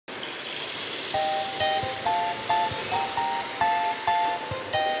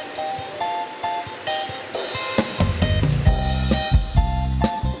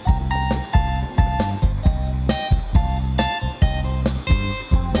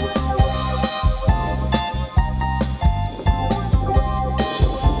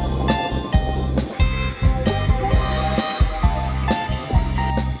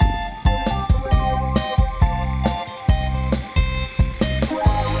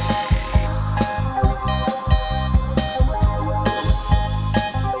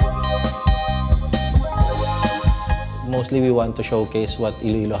mostly we want to showcase what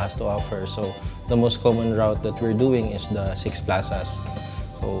Iloilo has to offer. So the most common route that we're doing is the 6 plazas.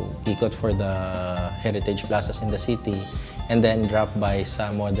 So ikot for the heritage plazas in the city and then drop by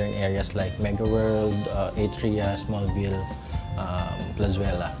some modern areas like Mega World, Atria, Smallville,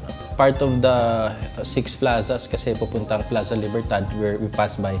 Plazuela. Part of the 6 plazas kasi pupuntang Plaza Libertad where we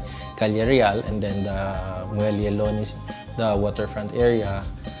pass by Calle Real and then the Muelle Lonis, the waterfront area.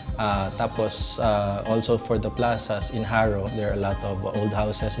 Tapos also for the plazas in Haro, there are a lot of old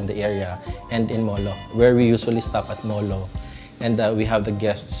houses in the area and in Molo where we usually stop at Molo. And we have the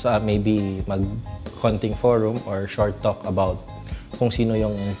guests maybe mag-konting forum or short talk about kung sino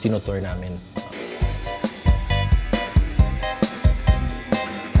yung tinutour namin.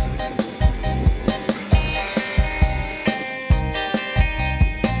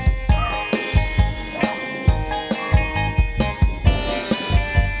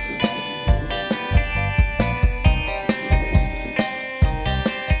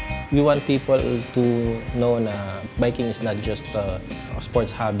 We want people to know na biking is not just a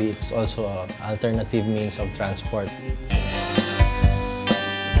sports hobby, it's also an alternative means of transport.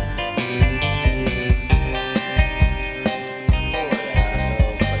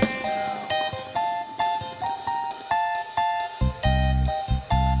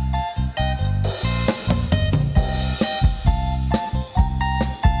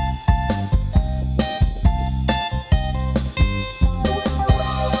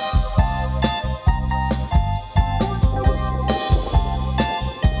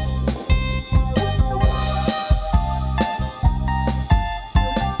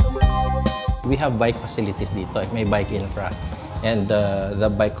 We have bike facilities dito, may bike infra. And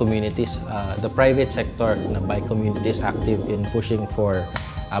the bike communities, the private sector na bike community is active in pushing for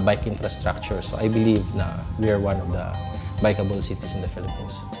bike infrastructure. So I believe na we are one of the bikeable cities in the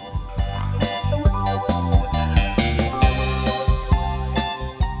Philippines.